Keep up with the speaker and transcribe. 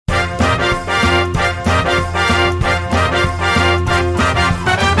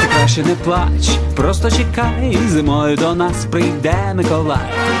краще не плач, просто чекай, зимою до нас прийде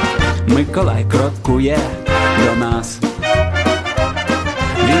Миколай. Миколай крокує до нас.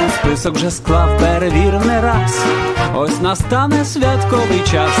 Він список вже склав, перевірив не раз. Ось настане святковий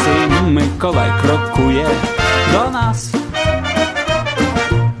час, і Миколай крокує до нас.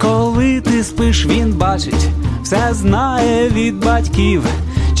 Коли ти спиш, він бачить, все знає від батьків.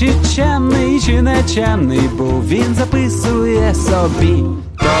 Чи чемний, чи нечемний був, він записує собі.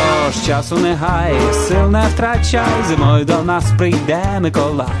 Тож часу не гай, сил не втрачай, зимою до нас прийде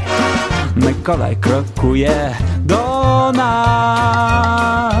Миколай. Миколай крокує до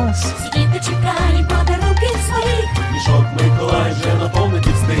нас. Сидіти чекає подарунків своїх, мішок Миколай вже наповнити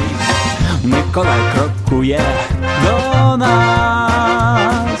встиг. Миколай крокує до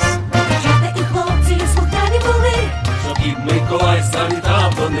нас. Дівчата і хлопці слухняні були, Щоб і Миколай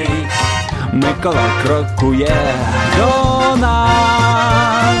завітав до них. Миколай крокує до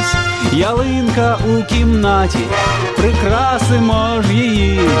нас. Ялинка у кімнаті, прикрасимо ж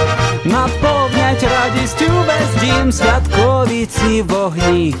її, наповнять радістю весь дім святкові ці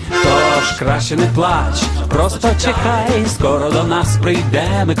вогні. Тож краще не плач, просто чекай, скоро до нас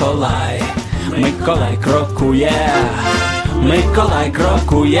прийде Миколай. Миколай крокує, Миколай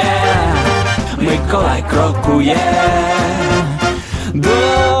крокує, Миколай крокує до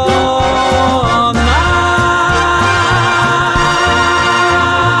нас.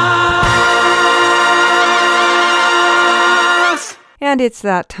 And it's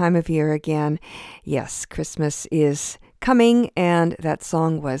that time of year again. Yes, Christmas is coming, and that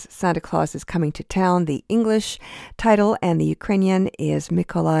song was Santa Claus is Coming to Town, the English title, and the Ukrainian is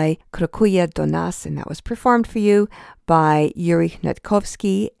Mykolai Krokuje do nas, and that was performed for you by Yuri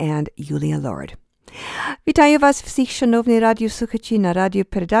Hnatkovsky and Yulia Lord. Вітаю вас всіх, шановні радіослухачі, на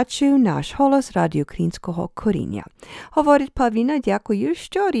радіопередачу «Наш голос» Радіо Українського коріння. Говорить Павліна, дякую,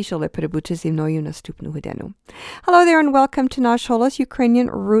 що рішили перебути зі мною наступну годину. Hello there and welcome to «Наш голос» Ukrainian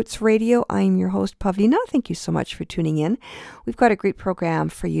Roots Radio. I'm your host, Pavlina. Thank you so much for tuning in. We've got a great program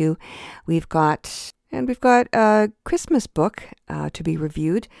for you. We've got a Christmas book to be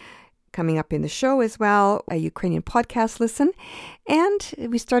reviewed coming up in the show as well, a Ukrainian podcast listen. And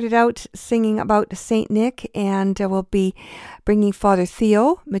we started out singing about St. Nick, and we'll be bringing Father Theo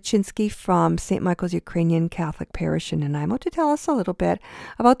Machinsky from St. Michael's Ukrainian Catholic Parish in Nanaimo to tell us a little bit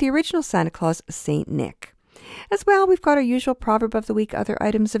about the original Santa Claus, St. Nick. As well, we've got our usual Proverb of the Week, other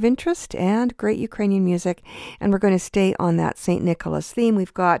items of interest, and great Ukrainian music. And we're going to stay on that St. Nicholas theme.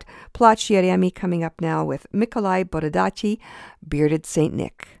 We've got Plach Yeremi coming up now with Mykolai Borodaty, Bearded St.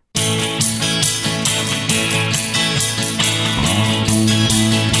 Nick.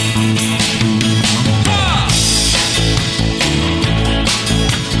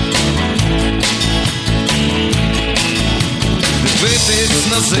 Дивитись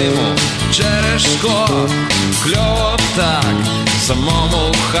на зиму через шкло, кльово так,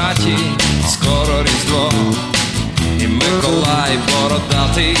 самому в хаті, скоро Різдво, і Миколай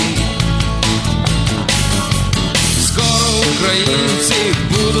бородатий. Скоро українці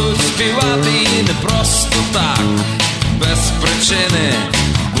будуть співати не просто так, без причини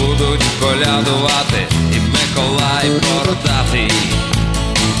будуть колядувати, і Миколай бородатий.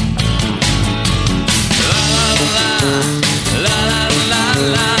 Ла-ла-ла,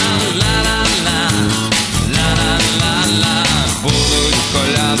 ла-ла-ла-ла, ла-ла-ла, ла-ла-ла-ла, будуть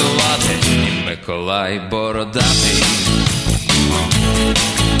колядувати, і Миколай бородатий.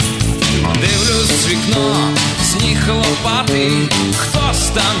 Дивлюсь в вікно, сніг лопатий, хтось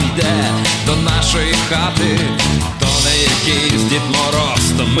там йде до нашої хати, то не якийсь Дід Мороз,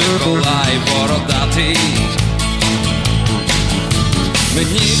 то Миколай бородатий.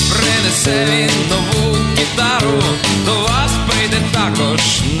 Мені принесе він нову гітару, до вас прийде також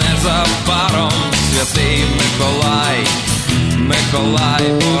незабаром святий Миколай, Миколай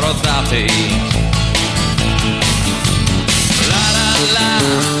бородатий. Ла-ла-ла,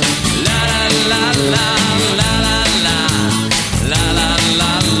 ла-ла-ла-ла, ла-ла-ла,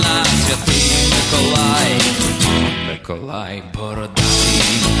 ла-ла-ла-ла, святий Миколай, Миколай бородатий.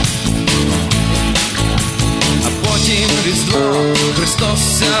 А потім Різдво, Христос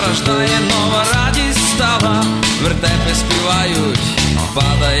ся рождає, нова радість стала, вертепи співають,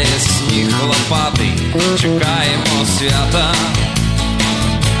 падає сніг лопатий, чекаємо свята.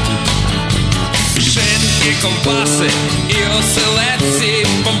 Шинки, ковбаси і оселедці,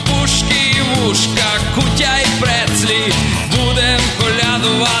 пампушки і вушка, кутя і прецлі, будем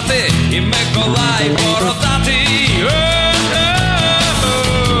колядувати, і Миколай бородатий.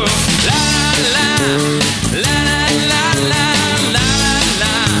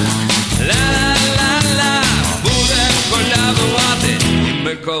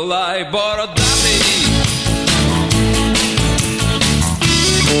 Миколай Миколай бородатий.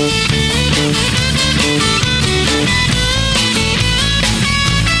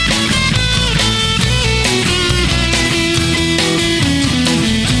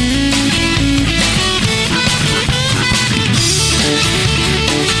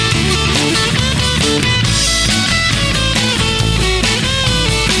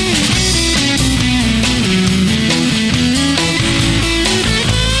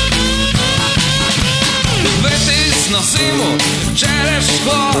 На зиму через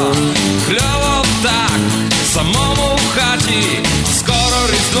шкло, кльово так, самому в хаті, скоро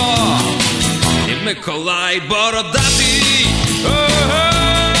Різдво, і Миколай бородатий.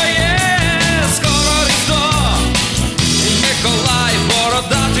 Скоро Різдво, і Миколай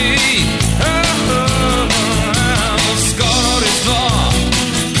бородатий. Скоро Різдво,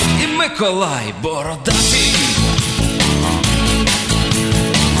 і Миколай бородатий.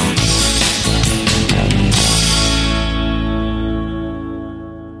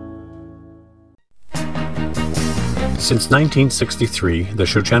 Since 1963, the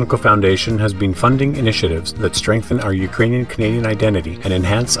Shevchenko Foundation has been funding initiatives that strengthen our Ukrainian-Canadian identity and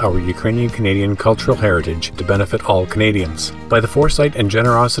enhance our Ukrainian-Canadian cultural heritage to benefit all Canadians. By the foresight and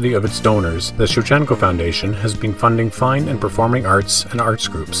generosity of its donors, the Shevchenko Foundation has been funding fine and performing arts and arts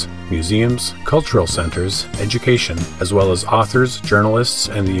groups, museums, cultural centers, education, as well as authors, journalists,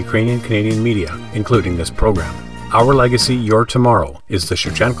 and the Ukrainian-Canadian media, including this program. Our Legacy, Your Tomorrow is the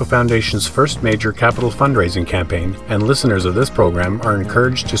Shevchenko Foundation's first major capital fundraising campaign, and listeners of this program are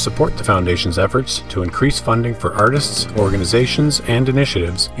encouraged to support the Foundation's efforts to increase funding for artists, organizations, and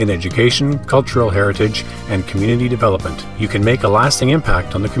initiatives in education, cultural heritage, and community development. You can make a lasting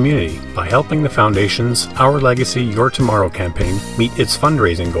impact on the community by helping the Foundation's Our Legacy, Your Tomorrow campaign meet its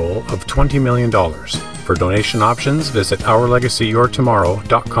fundraising goal of $20 million. For donation options, visit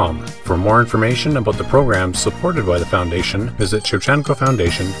OurLegacyYourTomorrow.com. For more information about the programs supported by the Foundation, visit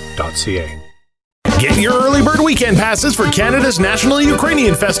ShevchenkoFoundation.ca. Get your early bird weekend passes for Canada's National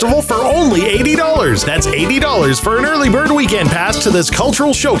Ukrainian Festival for only $80. That's $80 for an early bird weekend pass to this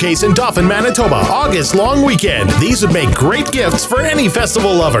cultural showcase in Dauphin, Manitoba, August long weekend. These would make great gifts for any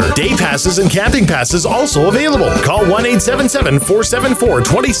festival lover. Day passes and camping passes also available. Call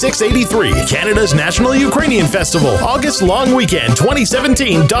 1-877-474-2683. Canada's National Ukrainian Festival, August long weekend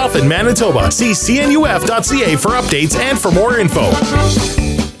 2017, Dauphin, Manitoba. See cnuf.ca for updates and for more info.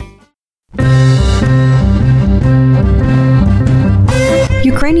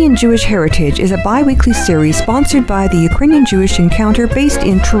 Ukrainian Jewish Heritage is a bi-weekly series sponsored by the Ukrainian Jewish Encounter based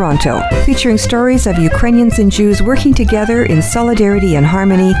in Toronto, featuring stories of Ukrainians and Jews working together in solidarity and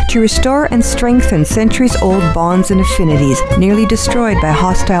harmony to restore and strengthen centuries-old bonds and affinities nearly destroyed by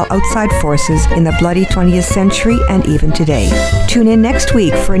hostile outside forces in the bloody 20th century and even today. Tune in next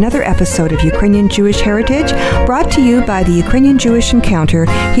week for another episode of Ukrainian Jewish Heritage, brought to you by the Ukrainian Jewish Encounter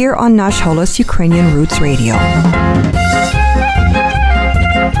here on Nash Holos Ukrainian Roots Radio.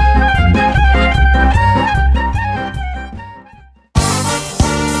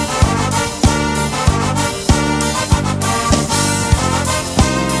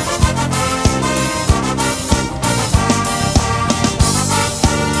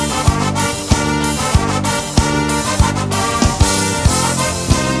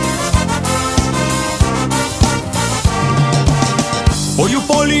 Ой, у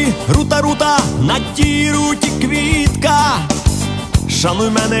полі рута-рута, на тій руті квітка. Шануй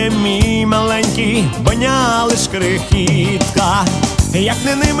мене, мій маленький, баня лиш крихітка. Як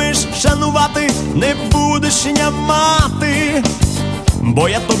не нимиш шанувати, не будеш нямати, бо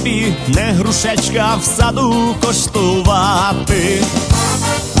я тобі не грушечка в саду коштувати.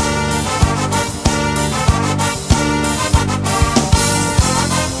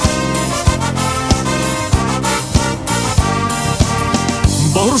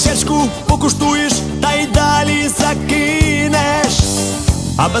 Бо грушечку покуштуєш, та й далі закинеш,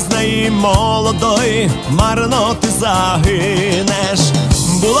 а без неї молодої марно ти загинеш.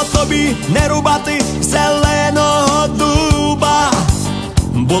 Було тобі не рубати зеленого дуба,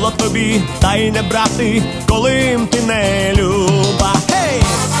 було тобі та й не брати, коли ти не люба. Хей!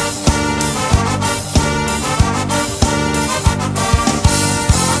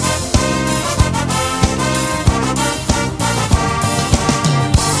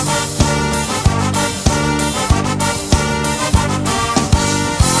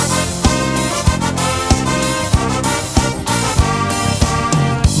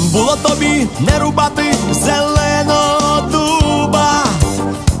 Було тобі не рубати зеленого дуба,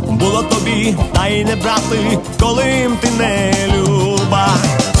 було тобі та й не брати, коли ти не люба.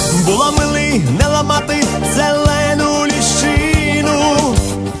 Було милий не ламати зелену ліщину,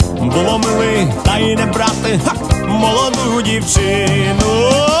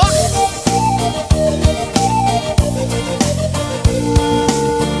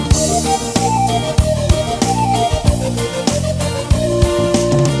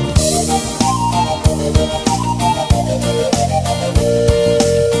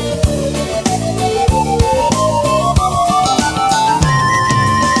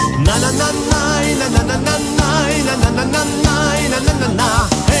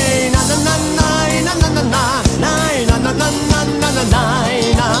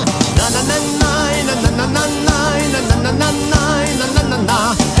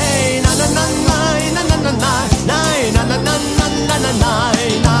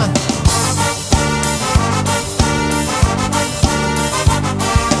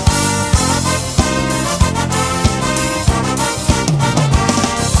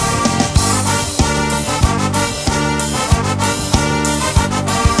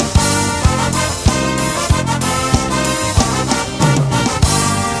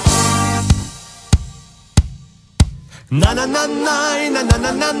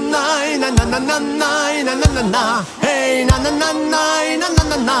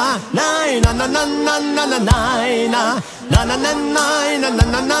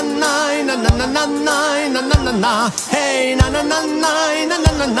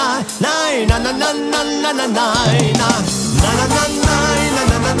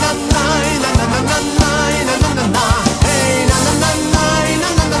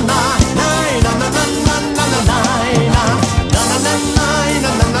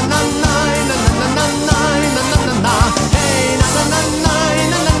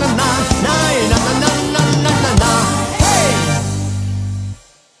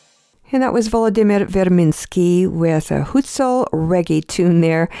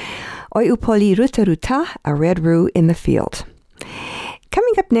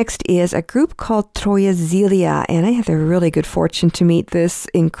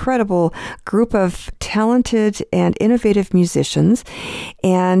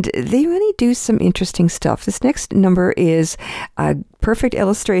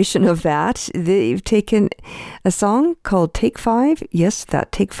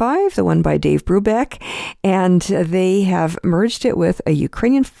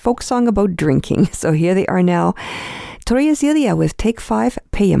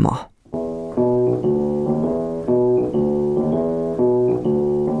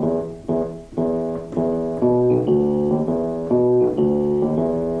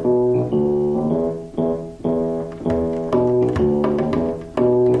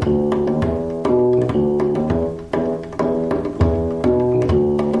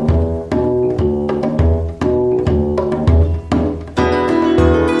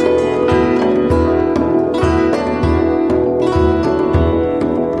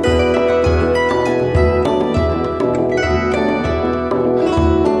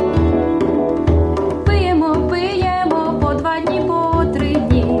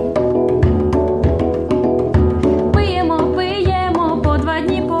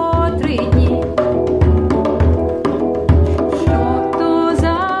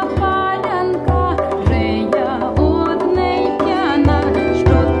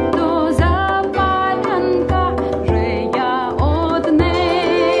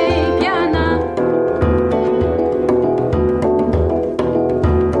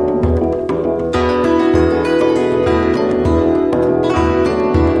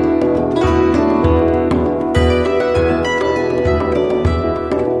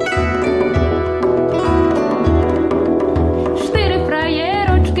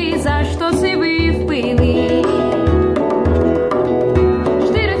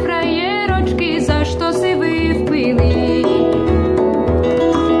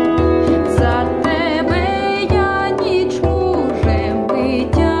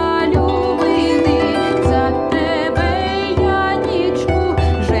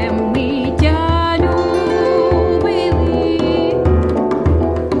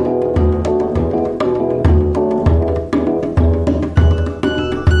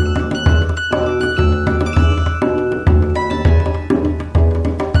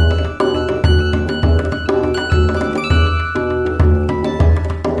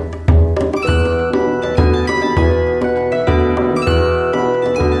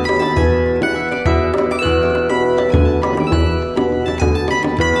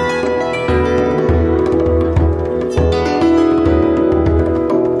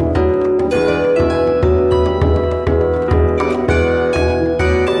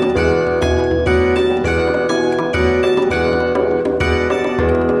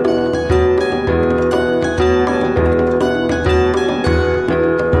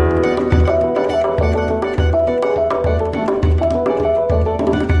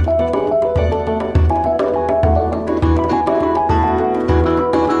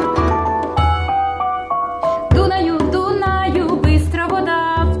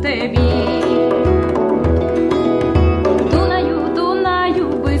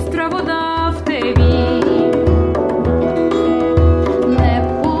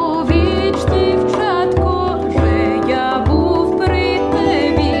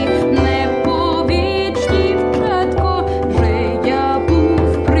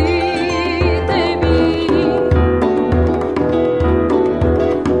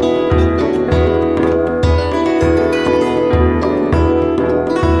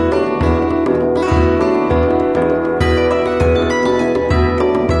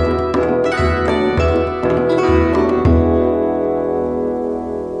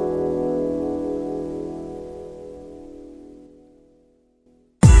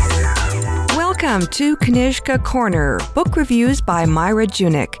 Welcome to Knižka Corner, book reviews by Myra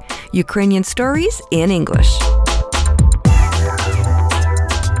Junik, Ukrainian stories in English.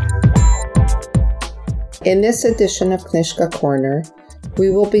 In this edition of Knižka Corner,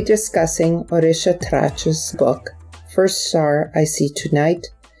 we will be discussing Orysia Trach's book, First Star I See Tonight,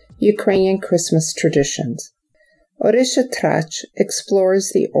 Ukrainian Christmas Traditions. Orysia Trach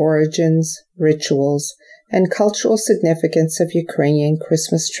explores the origins, rituals, and cultural significance of Ukrainian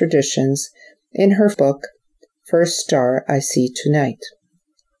Christmas traditions in her book, First Star I See Tonight.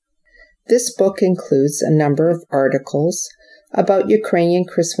 This book includes a number of articles about Ukrainian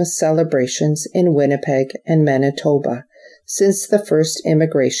Christmas celebrations in Winnipeg and Manitoba since the first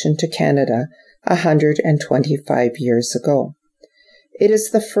immigration to Canada 125 years ago. It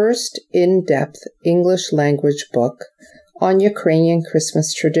is the first in-depth English language book on Ukrainian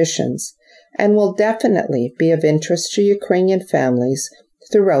Christmas traditions and will definitely be of interest to Ukrainian families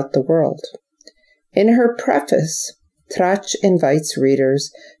throughout the world. In her preface, Trach invites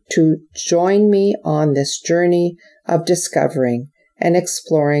readers to join me on this journey of discovering and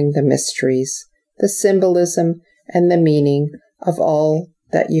exploring the mysteries, the symbolism, and the meaning of all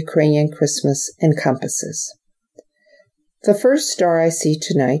that Ukrainian Christmas encompasses. The First Star I See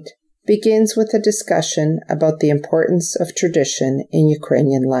Tonight begins with a discussion about the importance of tradition in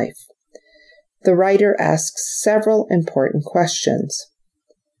Ukrainian life. The writer asks several important questions.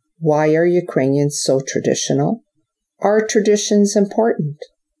 Why are Ukrainians so traditional? Are traditions important?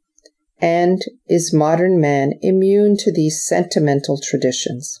 And is modern man immune to these sentimental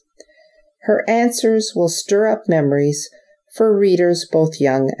traditions? Her answers will stir up memories for readers both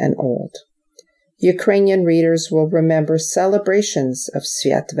young and old. Ukrainian readers will remember celebrations of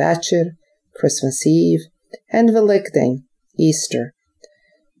Sviat-Vachir, Christmas Eve, and Velykdень, Easter.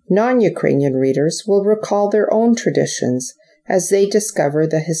 Non-Ukrainian readers will recall their own traditions as they discover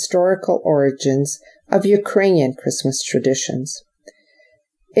the historical origins of Ukrainian Christmas traditions.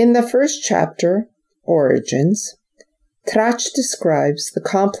 In the first chapter, Origins, Trach describes the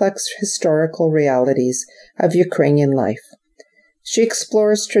complex historical realities of Ukrainian life. She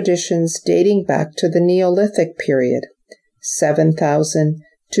explores traditions dating back to the Neolithic period, 7000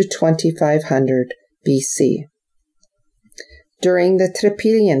 to 2500 BC. During the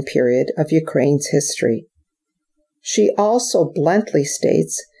Trypillian period of Ukraine's history. She also bluntly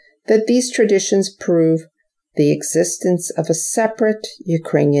states that these traditions prove the existence of a separate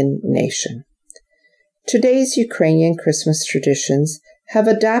Ukrainian nation. Today's Ukrainian Christmas traditions have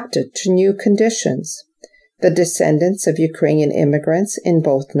adapted to new conditions. The descendants of Ukrainian immigrants in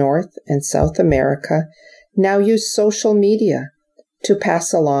both North and South America now use social media to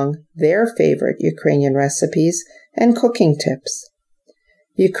pass along their favorite Ukrainian recipes and cooking tips.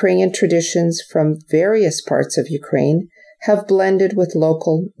 Ukrainian traditions from various parts of Ukraine have blended with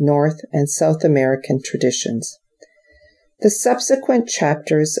local North and South American traditions. The subsequent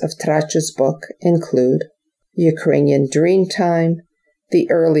chapters of Trach's book include Ukrainian Dreamtime, the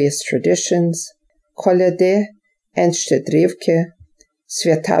earliest traditions, Kolyady and Shtedrivki,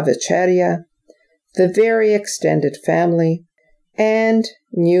 Sviata Večerya, the very extended family, and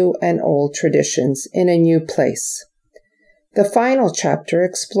new and old traditions in a new place. The final chapter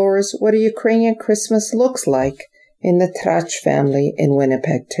explores what a Ukrainian Christmas looks like in the Trach family in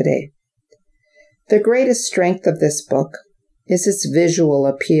Winnipeg today. The greatest strength of this book is its visual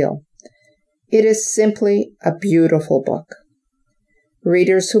appeal. It is simply a beautiful book.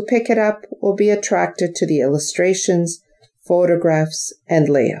 Readers who pick it up will be attracted to the illustrations, photographs, and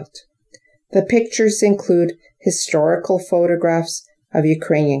layout. The pictures include historical photographs of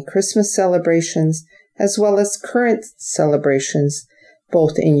Ukrainian Christmas celebrations as well as current celebrations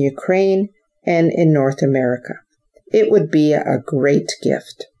both in Ukraine and in North America. It would be a great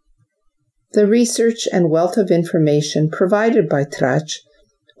gift. The research and wealth of information provided by Trach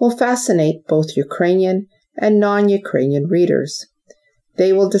will fascinate both Ukrainian and non-Ukrainian readers.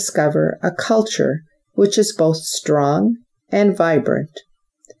 They will discover a culture which is both strong and vibrant.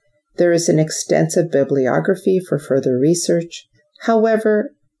 There is an extensive bibliography for further research.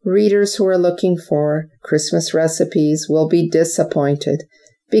 However, readers who are looking for Christmas recipes will be disappointed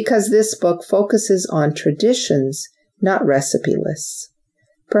because this book focuses on traditions, not recipe lists.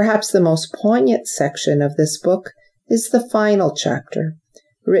 Perhaps the most poignant section of this book is the final chapter,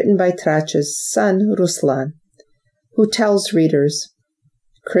 written by Trach's son, Ruslan, who tells readers,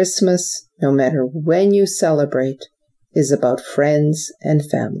 Christmas, no matter when you celebrate, is about friends and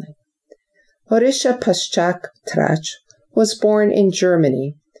family. Orysia Paschak Trach was born in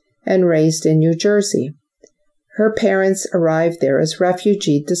Germany and raised in New Jersey. Her parents arrived there as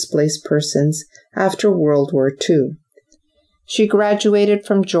refugee displaced persons after World War II. She graduated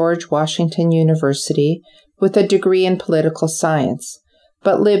from George Washington University with a degree in political science,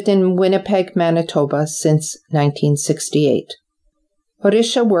 but lived in Winnipeg, Manitoba since 1968.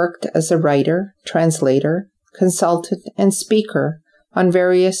 Orisha worked as a writer, translator, consultant, and speaker on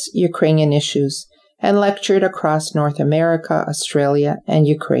various Ukrainian issues and lectured across North America, Australia, and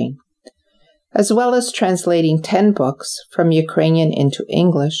Ukraine. As well as translating 10 books from Ukrainian into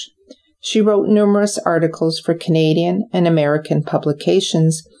English, she wrote numerous articles for Canadian and American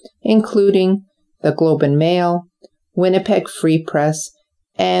publications, including the Globe and Mail, Winnipeg Free Press,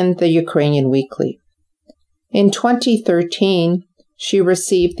 and the Ukrainian Weekly. In 2013, she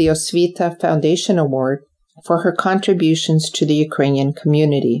received the Osvita Foundation Award for her contributions to the Ukrainian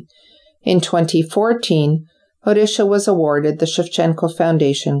community. In 2014, Orisha was awarded the Shevchenko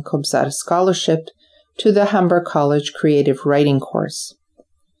Foundation Kobzar Scholarship to the Humber College Creative Writing course.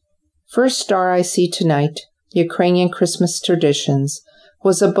 First Star I See Tonight, Ukrainian Christmas Traditions,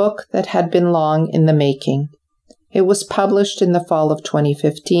 was a book that had been long in the making. It was published in the fall of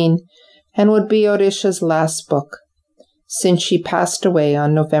 2015 and would be Orisha's last book, since she passed away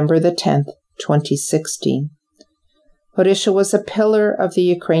on November the 10th, 2016. Orisha was a pillar of the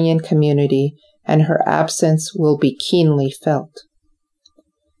Ukrainian community, and her absence will be keenly felt.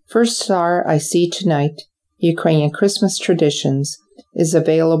 First Star I See Tonight, Ukrainian Christmas Traditions, is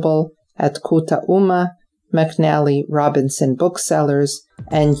available at Kuta Uma, McNally Robinson Booksellers,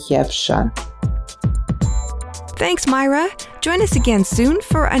 and Yevshan. Thanks, Myra. Join us again soon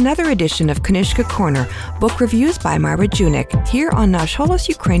for another edition of Knyzhka Corner, book reviews by Myra Junik, here on Nash Holos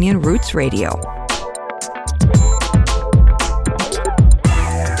Ukrainian Roots Radio.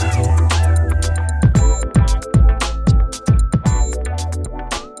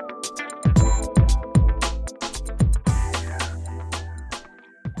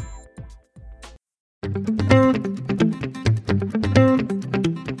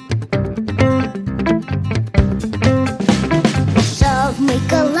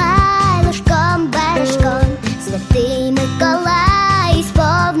 Миколай ложком бережком, святий Миколай з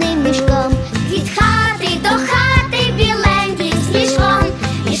повним мішком, від хати до хати біленьким сніжком,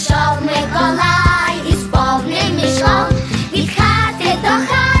 ішов Миколай із повним мішком, від хати до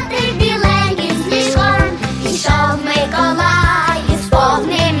хати біленьким сніжком, ішов Миколай із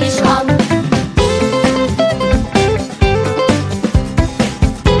повним мішком.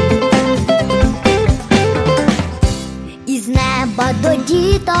 Із неба до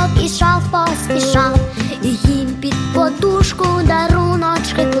діток ішов, поспішав, і їм під подушку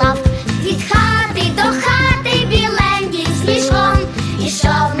даруночки клав. Від хати до хати біленьким сніжком,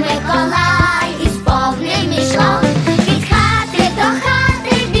 ішов Миколай із повним мішком. Від хати до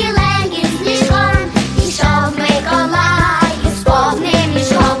хати біленьким сніжком, ішов Миколай із повним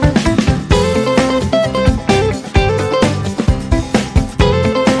мішком.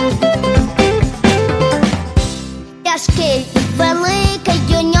 Тяжкий і великий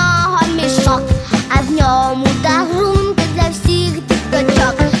у нього мішок, а в ньому дарунки для всіх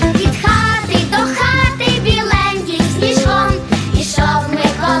діточок. Від хати до хати біленьким сніжком, ішов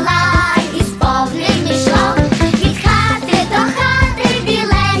Миколай із повним мішком. Від хати до хати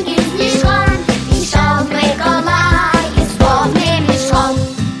біленьким сніжком, ішов Миколай із повним мішком.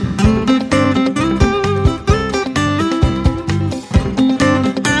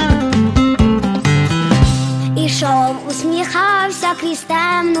 Ішов, усміхався крізь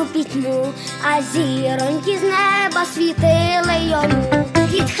темну пітьму, а зіроньки з неба світили йому.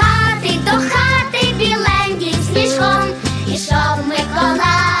 Від хати до хати біленьким сніжком, ішов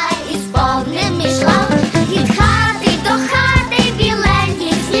Миколай із повним мішком. Від хати до хати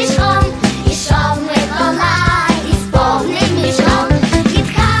біленьким сніжком, ішов Миколай із повним мішком. Від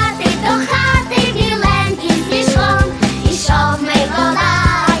хати до хати біленьким сніжком, ішов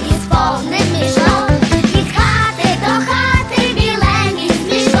Миколай із повним мішком. Від хати до хати біленьким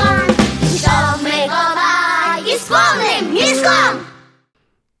сніжком, ішов Миколай із повним мішком.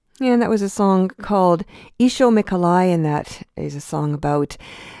 And that was a song called Isho Mikolai, and that is a song about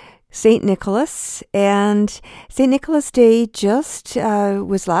St. Nicholas. And St. Nicholas Day just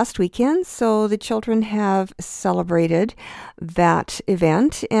was last weekend, so the children have celebrated that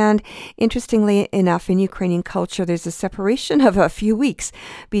event. And interestingly enough, in Ukrainian culture, there's a separation of a few weeks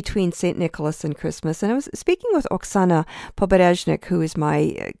between St. Nicholas and Christmas. And I was speaking with Oksana Poberezhnik, who is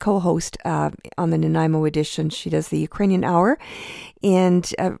my co-host on the Nanaimo edition. She does the Ukrainian Hour, and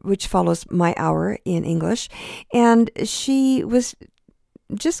which follows my hour in English. And she was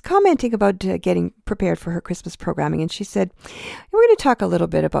just commenting about getting prepared for her Christmas programming. And she said, we're going to talk a little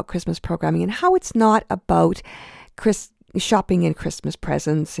bit about Christmas programming and how it's not about shopping and Christmas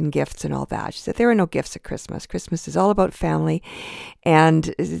presents and gifts and all that. She said there are no gifts at Christmas. Christmas is all about family,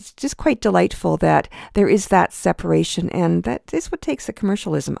 and it's just quite delightful that there is that separation, and that is what takes the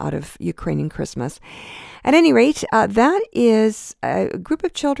commercialism out of Ukrainian Christmas. At any rate, that is a group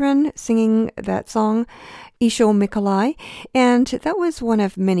of children singing that song, Isho Mikolai, and that was one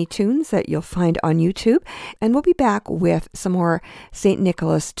of many tunes that you'll find on YouTube. And we'll be back with some more St.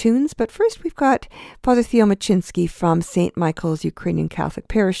 Nicholas tunes, but first we've got Father Theo Machinsky from St. Michael's Ukrainian Catholic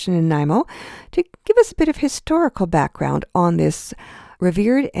Parish in Nanaimo to give us a bit of historical background on this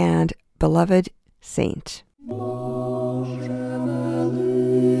revered and beloved saint.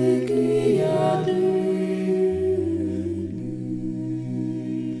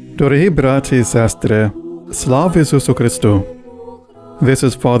 Дорогі браті і сестри, слава Ісусу Христу! This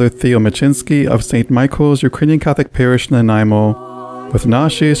is Father Theo Machinsky of St. Michael's Ukrainian Catholic Parish in Nanaimo with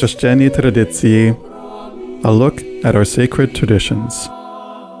наші священні традиції, a look at our sacred traditions.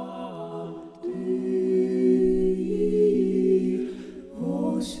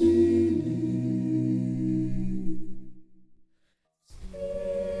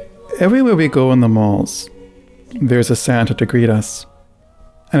 Everywhere we go in the malls, there's a Santa to greet us.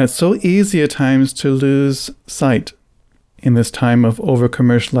 And it's so easy at times to lose sight in this time of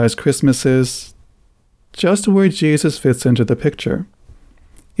over-commercialized Christmases, just where Jesus fits into the picture,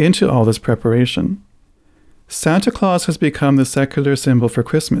 into all this preparation. Santa Claus has become the secular symbol for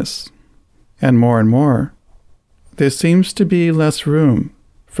Christmas, and more, there seems to be less room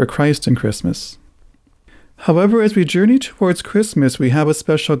for Christ in Christmas. However, as we journey towards Christmas, we have a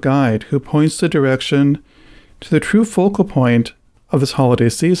special guide who points the direction to the true focal point of this holiday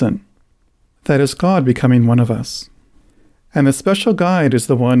season, that is God becoming one of us. And the special guide is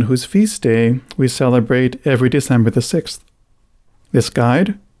the one whose feast day we celebrate every December the 6th. This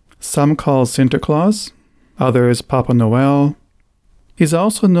guide, some call Sinterklaas, others Papa Noel. He's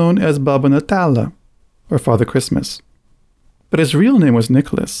also known as Baba Natala, or Father Christmas. But his real name was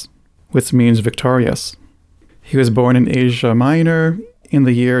Nicholas, which means victorious. He was born in Asia Minor in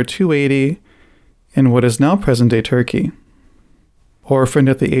the year 280 in what is now present-day Turkey. Orphaned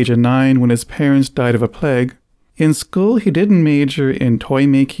at the age of 9 when his parents died of a plague, in school he didn't major in toy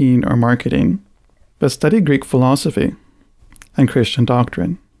making or marketing, but studied Greek philosophy and Christian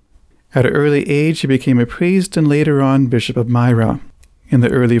doctrine. At an early age he became a priest and later on Bishop of Myra in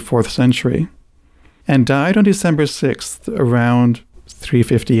the early 4th century, and died on December 6th around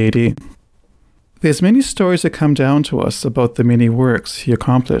 350 AD. There's many stories that come down to us about the many works he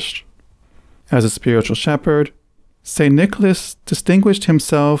accomplished. As a spiritual shepherd, St. Nicholas distinguished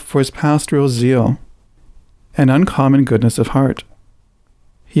himself for his pastoral zeal and uncommon goodness of heart.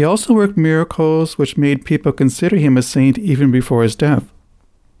 He also worked miracles which made people consider him a saint even before his death.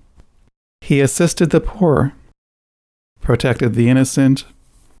 He assisted the poor, protected the innocent,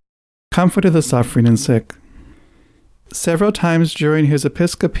 comforted the suffering and sick. Several times during his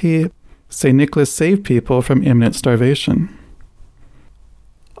episcopacy, St. Nicholas saved people from imminent starvation.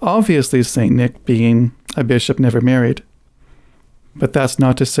 Obviously, St. Nick, being a bishop, never married, but that's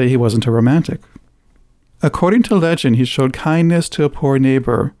not to say he wasn't a romantic. According to legend, he showed kindness to a poor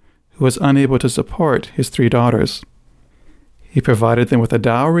neighbor who was unable to support his 3 daughters. He provided them with a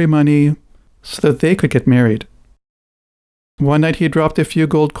dowry money so that they could get married. One night he dropped a few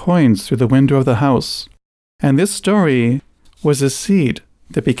gold coins through the window of the house, and this story was a seed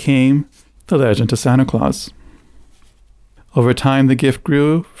that became the legend of Santa Claus. Over time, the gift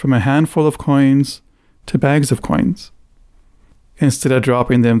grew from a handful of coins to bags of coins. Instead of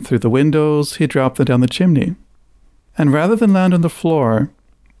dropping them through the windows, he dropped them down the chimney. And rather than land on the floor,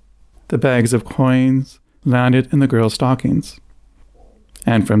 the bags of coins landed in the girls' stockings.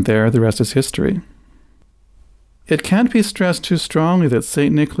 And from there, the rest is history. It can't be stressed too strongly that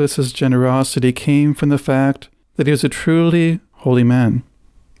St. Nicholas's generosity came from the fact that he was a truly holy man.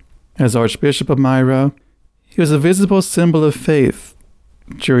 As Archbishop of Myra, he was a visible symbol of faith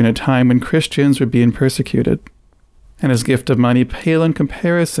during a time when Christians were being persecuted, and his gift of money paled in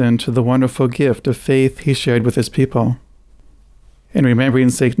comparison to the wonderful gift of faith he shared with his people. In remembering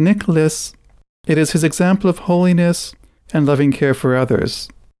St. Nicholas, it is his example of holiness and loving care for others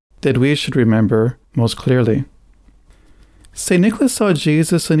that we should remember most clearly. St. Nicholas saw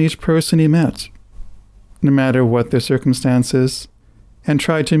Jesus in each person he met, no matter what their circumstances, and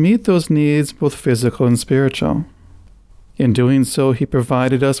tried to meet those needs, both physical and spiritual. In doing so, he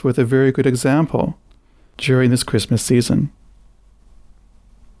provided us with a very good example during this Christmas season.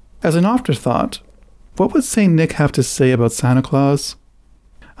 As an afterthought, what would St. Nick have to say about Santa Claus?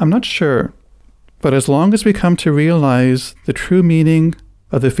 I'm not sure, but as long as we come to realize the true meaning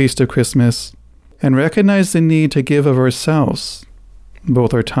of the Feast of Christmas and recognize the need to give of ourselves,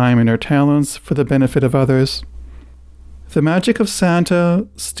 both our time and our talents, for the benefit of others, the magic of Santa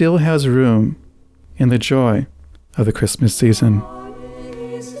still has room in the joy of the Christmas season.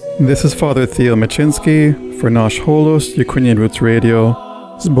 This is Father Theo Machinsky for Nash Holos Ukrainian Roots Radio.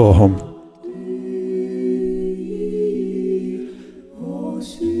 Z Bohom.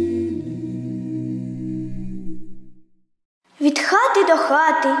 Від хати до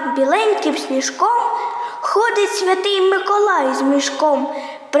хати біленьким сніжком ходить святий Миколай з мішком,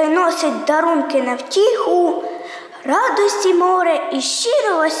 приносить дарунки на втіху, радості море і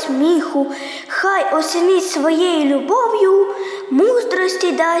щирого сміху. Хай осінить своєю любов'ю,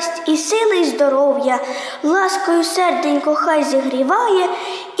 мудрості дасть і сили, й здоров'я. Ласкою серденько хай зігріває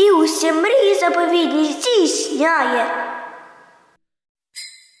і усі мрії заповідні здійсняє.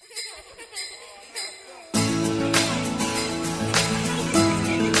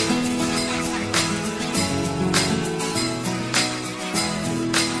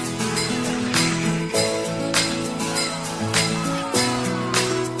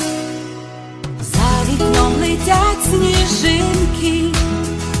 Летять сніжинки,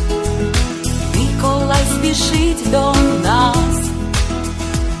 Миколай спішить до нас,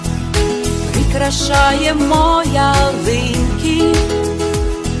 прикрашаємо ялинки,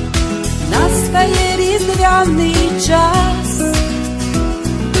 настає різдвяний час,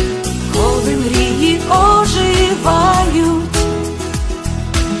 коли мрії оживають,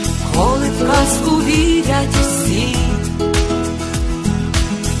 коли в казку вірять всі.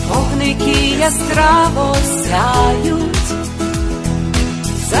 Вогники яскраво сяють,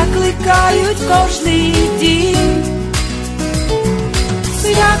 закликають кожний дім.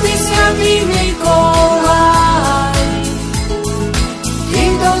 Святий, святий Миколай, ти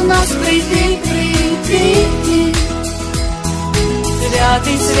до нас прийди, прийди.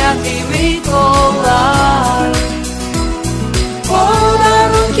 Святий, святий Миколай,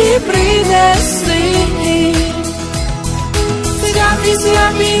 подарунки принеси. Святий,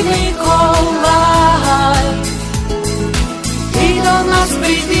 святий Миколай, ти до нас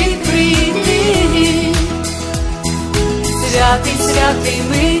прийди, прийди. Святий, святий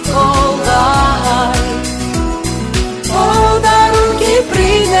Миколай, подарунки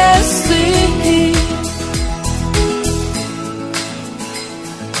принеси.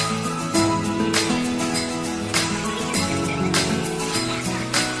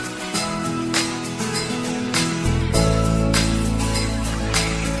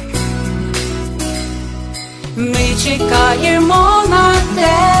 Ми чекаємо на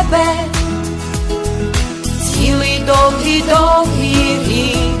тебе цілий довгий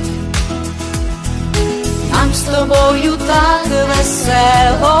рік. Нам з тобою так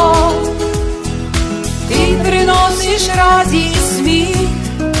весело, ти приносиш радість, сміх.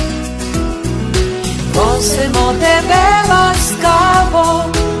 Просимо тебе ласкаво,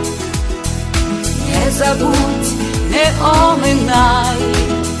 не забудь, не оминай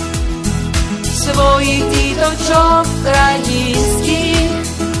своїх діточок українських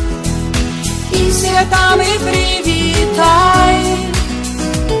і святами привітай.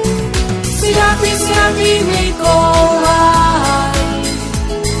 Святий, святий Миколай,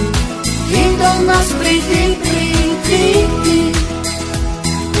 ти до нас прийди, прийди.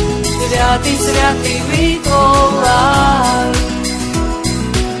 Святий, святий Миколай,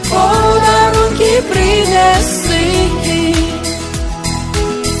 подарунки принеси.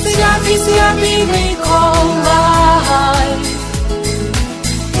 Святий, святий Миколай,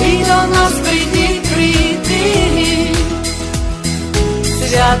 ти до нас прийди, прийди.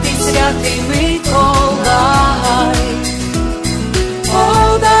 Святий, святий Миколай,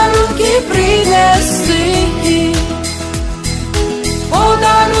 подарунки принеси.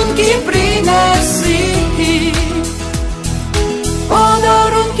 Подарунки принеси.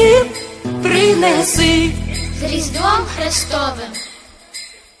 Подарунки принеси. З Різдвом Христовим.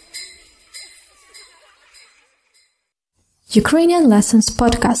 Ukrainian Lessons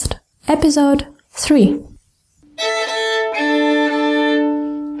Podcast, Episode 3.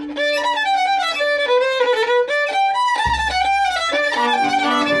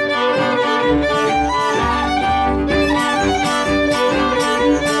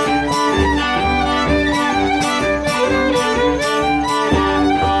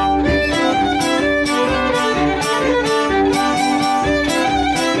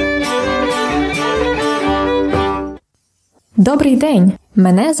 Добрий день!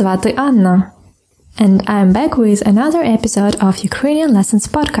 Мене звати Анна. And I'm back with another episode of Ukrainian Lessons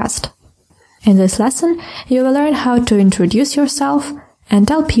Podcast. In this lesson, you will learn how to introduce yourself and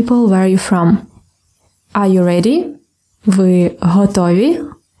tell people where you're from. Are you ready? Ви готові?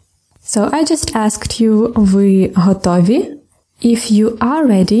 So I just asked you, ви готові? If you are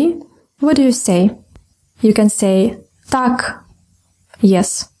ready, what do you say? You can say так.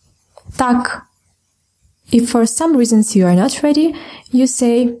 Yes. Так. If for some reasons you are not ready, you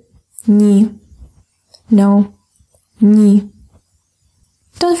say ні. No. Ні.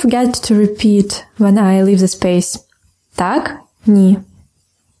 Don't forget to repeat when I leave the space. Так, ні.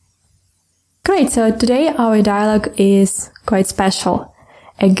 Great, so today our dialogue is quite special.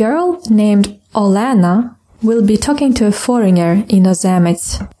 A girl named Olena will be talking to a foreigner in Ozemets.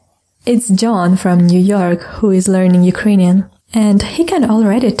 It's John from New York who is learning Ukrainian, and he can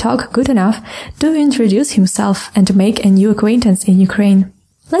already talk good enough to introduce himself and make a new acquaintance in Ukraine.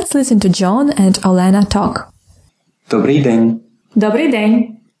 Let's listen to John and Olena talk. Добрий день. Добрий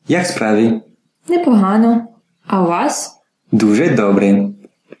день. Як справи? Непогано. А у вас? Дуже добре.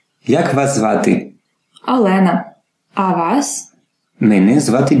 Як вас звати? Олена. А вас? Мене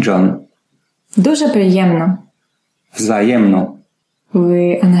звати Джон. Дуже приємно. Взаємно.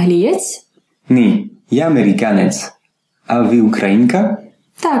 Ви англієць? Ні, я американець. А ви українка?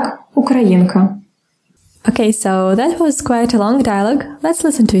 Так, українка. Okay, so that was quite a long dialogue. Let's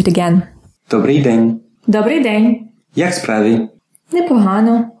listen to it again. Добрий день. Добрий день. Як справи?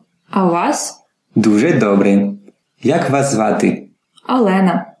 Непогано. А у вас? Дуже добре. Як вас звати?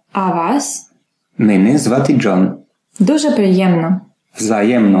 Олена. А вас? Мене звати Джон. Дуже приємно.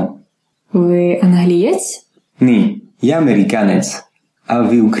 Взаємно. Ви англієць? Ні, я американець. А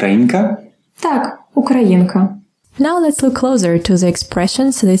ви українка? Так, українка. Now let's look closer to the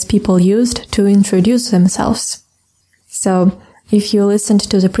expressions these people used to introduce themselves. So, if you listened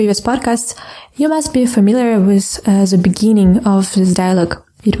to the previous podcasts, you must be familiar with the beginning of this dialogue.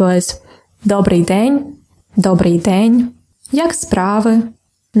 It was «Добрий день», «Добрий день», «Як справи»,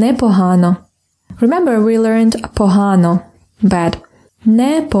 «Непогано». Remember, we learned «погано», bad.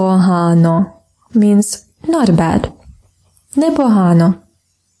 «Непогано» means not bad. «Непогано».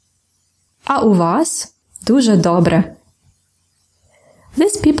 А у вас? Дуже добре.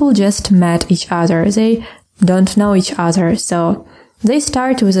 These people just met each other. They don't know each other, so they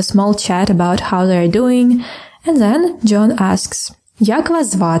start with a small chat about how they are doing, and then John asks, Як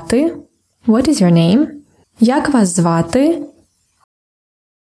вас звати? What is your name? Як вас звати?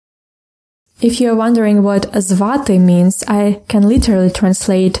 If you're wondering what звати means, I can literally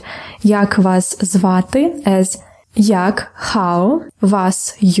translate Як вас звати as Як, how,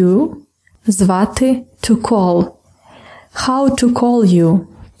 вас, you, звати, to call. How to call you?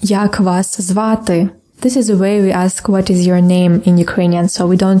 Як вас звати? This is the way we ask what is your name in Ukrainian, so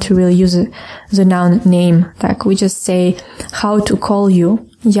we don't really use the noun name. Так, we just say how to call you.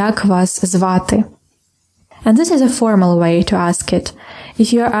 Як вас звати? And this is a formal way to ask it.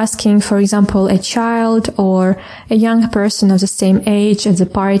 If you are asking, for example, a child or a young person of the same age at the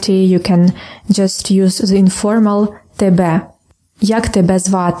party, you can just use the informal тебе. Як тебе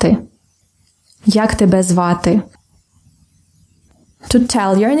звати? Як тебе звати? To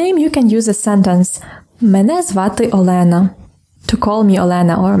tell your name, you can use a sentence Мене звати Олена. To call me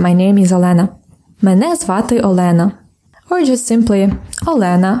Olena, or my name is Olena. Мене звати Олена. Or just simply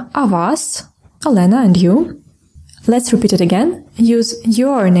Олена, а вас? Olena and you. Let's repeat it again. Use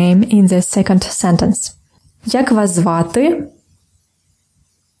your name in the second sentence. Як вас звати?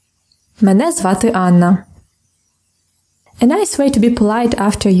 Мене звати Анна. A nice way to be polite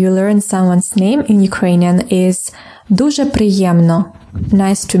after you learn someone's name in Ukrainian is дуже приємно.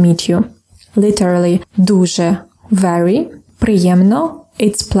 Nice to meet you. Literally, дуже, very, приємно,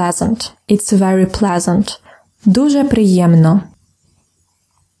 it's pleasant. It's very pleasant. Дуже приємно.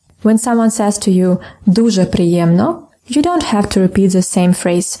 When someone says to you, дуже приємно, you don't have to repeat the same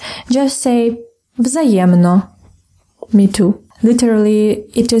phrase. Just say, взаємно. Me too. Literally,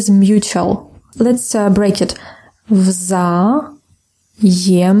 it is mutual. Let's break it. Взаємно.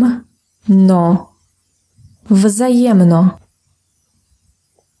 Взаємно.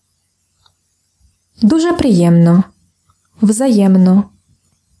 Дуже приємно. Взаємно.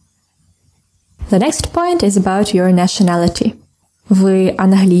 The next point is about your nationality. Ви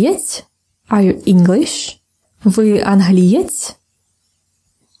англієць? Are you English? Ви англієць?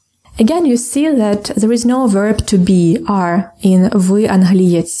 Again, you see that there is no verb to be, are, in ви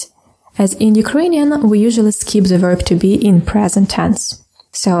англієць. As in Ukrainian, we usually skip the verb to be in present tense.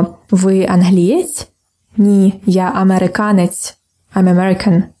 So, ви англієць? Ні, я американець. I'm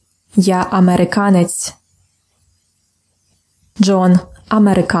American. Я американець. Джон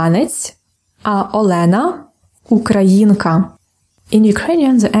американець, а Олена українка. In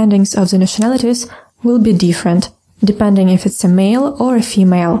Ukrainian, the endings of the nationalities will be different, depending if it's a male or a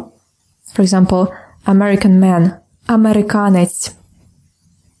female. For example, American man, американець.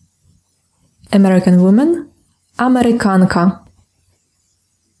 American woman – американка.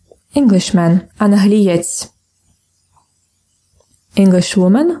 Englishman – англієць. English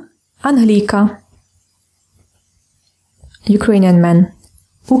woman – англійка. Ukrainian man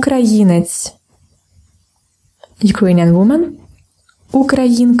 – українець. Ukrainian woman –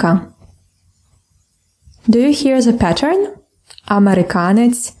 українка. Do you hear the pattern?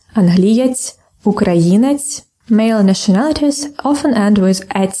 Американець, англієць, українець. Male nationalities often end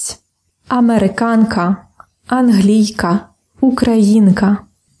with «ець». Американка, англійка, українка.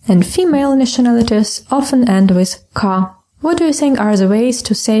 And female nationalities often end with «ка». What do you think are the ways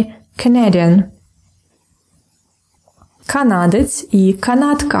to say Canadian? Канадець і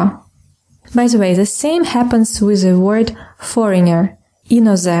канадка. By the way, the same happens with the word foreigner.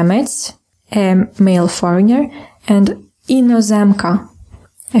 Іноземець, a male foreigner, and іноземка,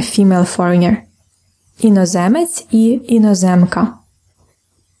 a female foreigner. Іноземець і іноземка.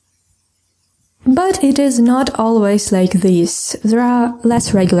 But it is not always like this. There are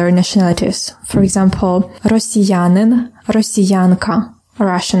less regular nationalities. For example, росіянин, росіянка,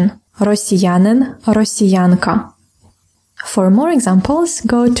 Russian, росіянин, росіянка. For more examples,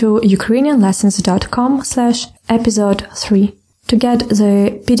 go to ukrainianlessons.com/episode 3 to get the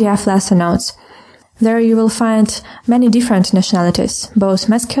PDF lesson notes. There you will find many different nationalities, both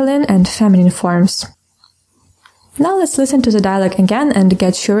masculine and feminine forms. Now let's listen to the dialogue again and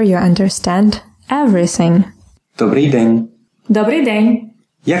get sure you understand everything. Добрий день. Добрий день.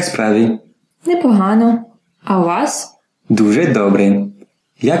 Як справи? Непогано. А у вас? Дуже добре.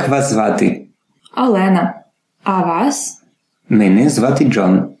 Як вас звати? Олена. А вас? Мене звати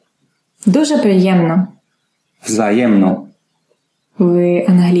Джон. Дуже приємно. Взаємно. Ви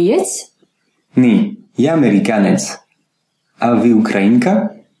англієць? Ні, я американець. А ви українка?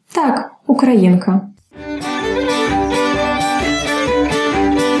 Так, українка.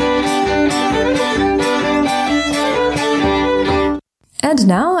 And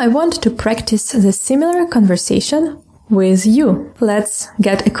now I want to practice the similar conversation with you. Let's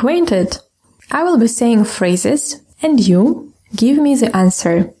get acquainted. I will be saying phrases and you give me the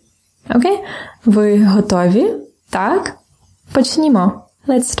answer. Okay? Ви готові? Так? Почнімо.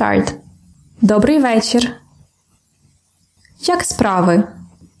 Let's start. Добрий вечір. Як справи?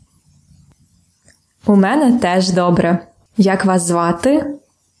 У мене теж добре. Як вас звати?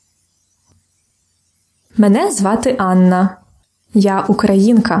 Мене звати Анна. Я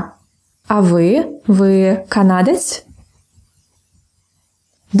українка. А ви? Ви канадець?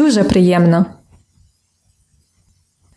 Дуже приємно.